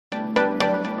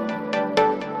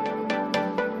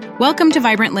Welcome to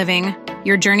Vibrant Living,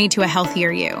 your journey to a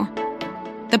healthier you.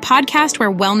 The podcast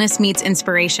where wellness meets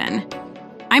inspiration.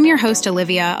 I'm your host,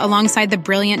 Olivia, alongside the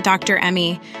brilliant Dr.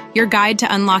 Emmy, your guide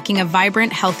to unlocking a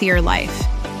vibrant, healthier life.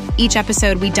 Each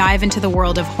episode, we dive into the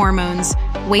world of hormones,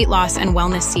 weight loss, and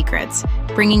wellness secrets,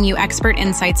 bringing you expert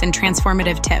insights and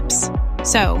transformative tips.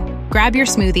 So, grab your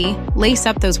smoothie, lace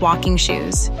up those walking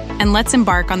shoes, and let's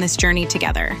embark on this journey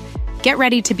together. Get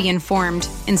ready to be informed,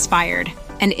 inspired,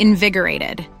 and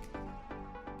invigorated.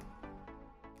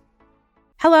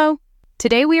 Hello.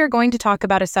 Today we are going to talk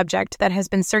about a subject that has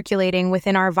been circulating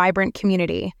within our vibrant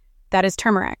community, that is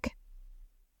turmeric.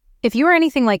 If you are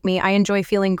anything like me, I enjoy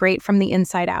feeling great from the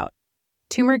inside out.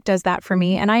 Turmeric does that for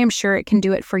me, and I am sure it can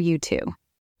do it for you too.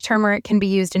 Turmeric can be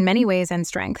used in many ways and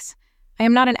strengths. I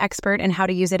am not an expert in how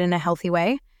to use it in a healthy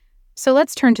way, so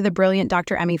let's turn to the brilliant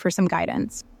Dr. Emmy for some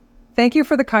guidance. Thank you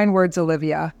for the kind words,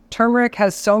 Olivia. Turmeric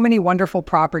has so many wonderful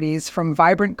properties, from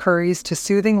vibrant curries to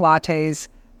soothing lattes.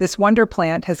 This wonder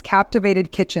plant has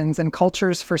captivated kitchens and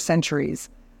cultures for centuries.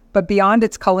 But beyond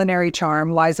its culinary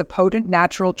charm lies a potent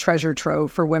natural treasure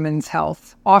trove for women's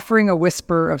health, offering a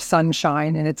whisper of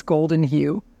sunshine in its golden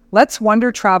hue. Let's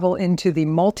wonder travel into the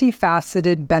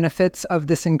multifaceted benefits of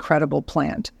this incredible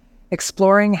plant,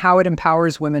 exploring how it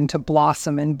empowers women to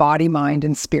blossom in body, mind,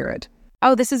 and spirit.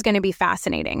 Oh, this is going to be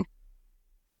fascinating.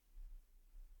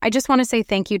 I just want to say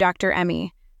thank you, Dr.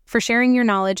 Emmy, for sharing your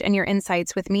knowledge and your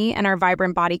insights with me and our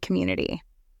vibrant body community.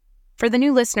 For the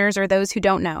new listeners or those who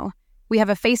don't know, we have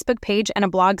a Facebook page and a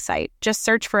blog site. Just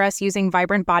search for us using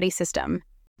Vibrant Body System.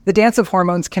 The dance of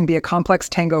hormones can be a complex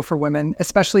tango for women,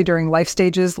 especially during life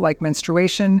stages like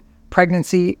menstruation,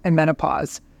 pregnancy, and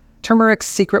menopause. Turmeric's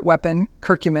secret weapon,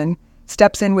 curcumin,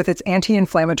 steps in with its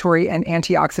anti-inflammatory and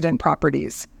antioxidant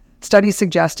properties. Studies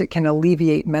suggest it can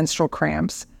alleviate menstrual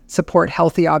cramps, support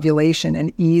healthy ovulation,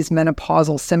 and ease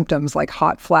menopausal symptoms like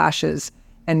hot flashes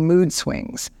and mood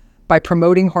swings. By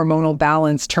promoting hormonal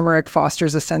balance, turmeric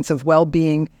fosters a sense of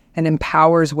well-being and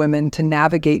empowers women to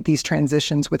navigate these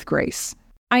transitions with grace.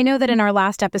 I know that in our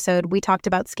last episode, we talked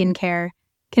about skincare.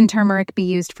 Can turmeric be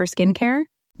used for skincare?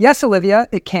 Yes, Olivia,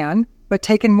 it can, but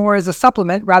taken more as a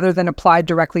supplement rather than applied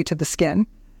directly to the skin.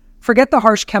 Forget the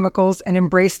harsh chemicals and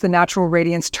embrace the natural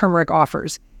radiance turmeric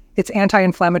offers. Its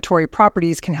anti-inflammatory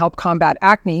properties can help combat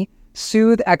acne,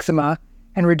 soothe eczema,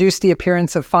 and reduce the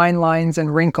appearance of fine lines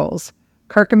and wrinkles.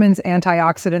 Curcumin's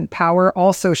antioxidant power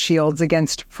also shields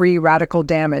against free radical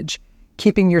damage,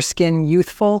 keeping your skin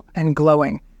youthful and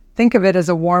glowing. Think of it as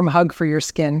a warm hug for your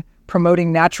skin,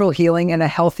 promoting natural healing and a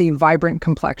healthy, vibrant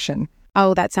complexion.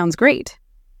 Oh, that sounds great.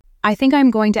 I think I'm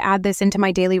going to add this into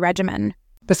my daily regimen.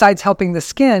 Besides helping the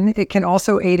skin, it can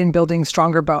also aid in building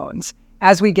stronger bones.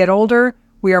 As we get older,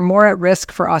 we are more at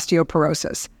risk for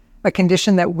osteoporosis, a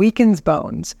condition that weakens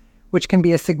bones, which can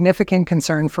be a significant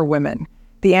concern for women.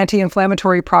 The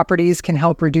anti-inflammatory properties can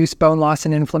help reduce bone loss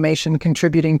and inflammation,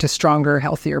 contributing to stronger,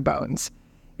 healthier bones.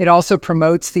 It also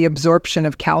promotes the absorption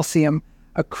of calcium,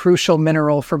 a crucial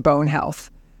mineral for bone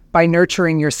health. By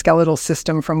nurturing your skeletal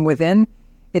system from within,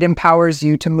 it empowers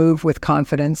you to move with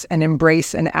confidence and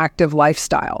embrace an active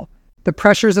lifestyle. The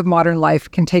pressures of modern life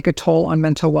can take a toll on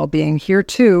mental well-being. Here,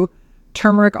 too,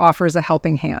 turmeric offers a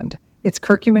helping hand. Its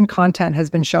curcumin content has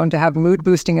been shown to have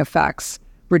mood-boosting effects,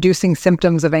 reducing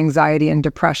symptoms of anxiety and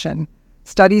depression.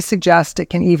 Studies suggest it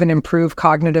can even improve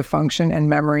cognitive function and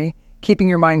memory, keeping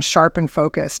your mind sharp and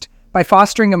focused. By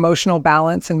fostering emotional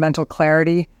balance and mental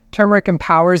clarity, turmeric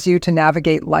empowers you to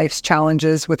navigate life's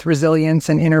challenges with resilience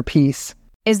and inner peace.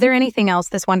 Is there anything else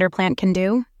this wonder plant can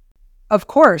do? Of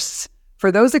course.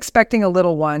 For those expecting a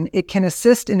little one, it can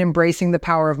assist in embracing the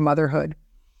power of motherhood.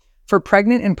 For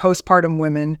pregnant and postpartum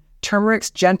women,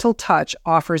 turmeric's gentle touch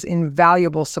offers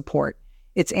invaluable support.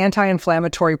 Its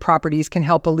anti-inflammatory properties can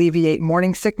help alleviate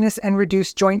morning sickness and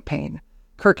reduce joint pain.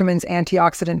 Curcumin's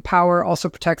antioxidant power also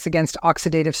protects against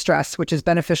oxidative stress, which is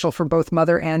beneficial for both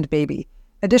mother and baby.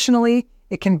 Additionally,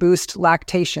 it can boost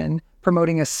lactation,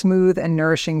 promoting a smooth and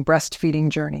nourishing breastfeeding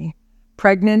journey.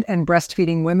 Pregnant and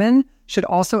breastfeeding women should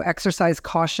also exercise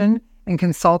caution and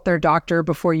consult their doctor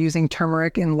before using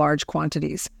turmeric in large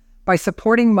quantities. By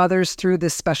supporting mothers through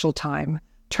this special time,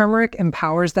 turmeric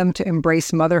empowers them to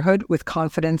embrace motherhood with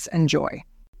confidence and joy.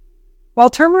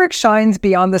 While turmeric shines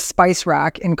beyond the spice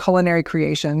rack in culinary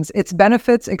creations, its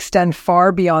benefits extend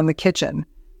far beyond the kitchen.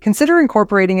 Consider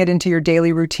incorporating it into your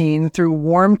daily routine through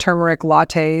warm turmeric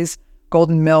lattes,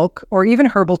 golden milk, or even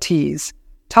herbal teas.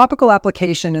 Topical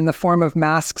application in the form of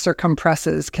masks or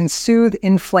compresses can soothe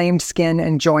inflamed skin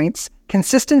and joints.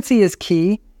 Consistency is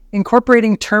key.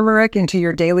 Incorporating turmeric into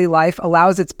your daily life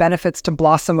allows its benefits to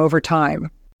blossom over time.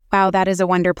 Wow, that is a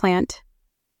wonder plant.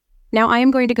 Now I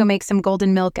am going to go make some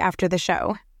golden milk after the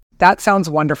show. That sounds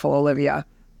wonderful, Olivia.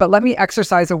 But let me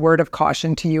exercise a word of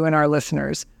caution to you and our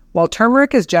listeners. While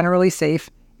turmeric is generally safe,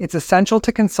 it's essential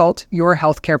to consult your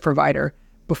healthcare provider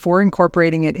before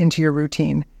incorporating it into your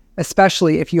routine,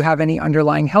 especially if you have any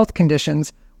underlying health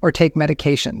conditions or take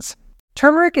medications.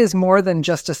 Turmeric is more than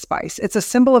just a spice. It's a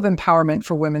symbol of empowerment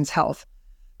for women's health.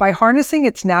 By harnessing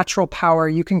its natural power,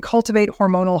 you can cultivate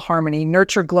hormonal harmony,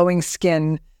 nurture glowing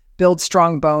skin, build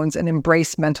strong bones, and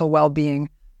embrace mental well-being.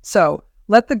 So,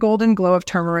 let the golden glow of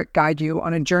turmeric guide you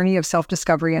on a journey of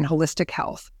self-discovery and holistic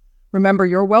health. Remember,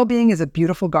 your well-being is a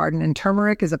beautiful garden, and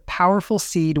turmeric is a powerful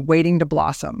seed waiting to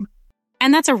blossom.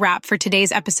 And that's a wrap for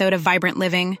today's episode of Vibrant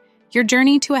Living, your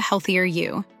journey to a healthier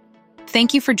you.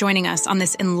 Thank you for joining us on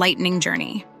this enlightening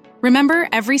journey. Remember,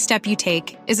 every step you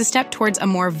take is a step towards a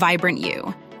more vibrant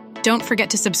you. Don't forget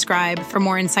to subscribe for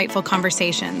more insightful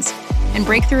conversations and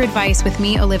breakthrough advice with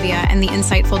me, Olivia, and the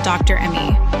insightful Dr.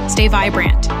 Emmy. Stay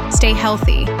vibrant, stay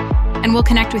healthy, and we'll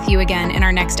connect with you again in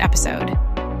our next episode.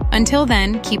 Until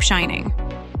then, keep shining.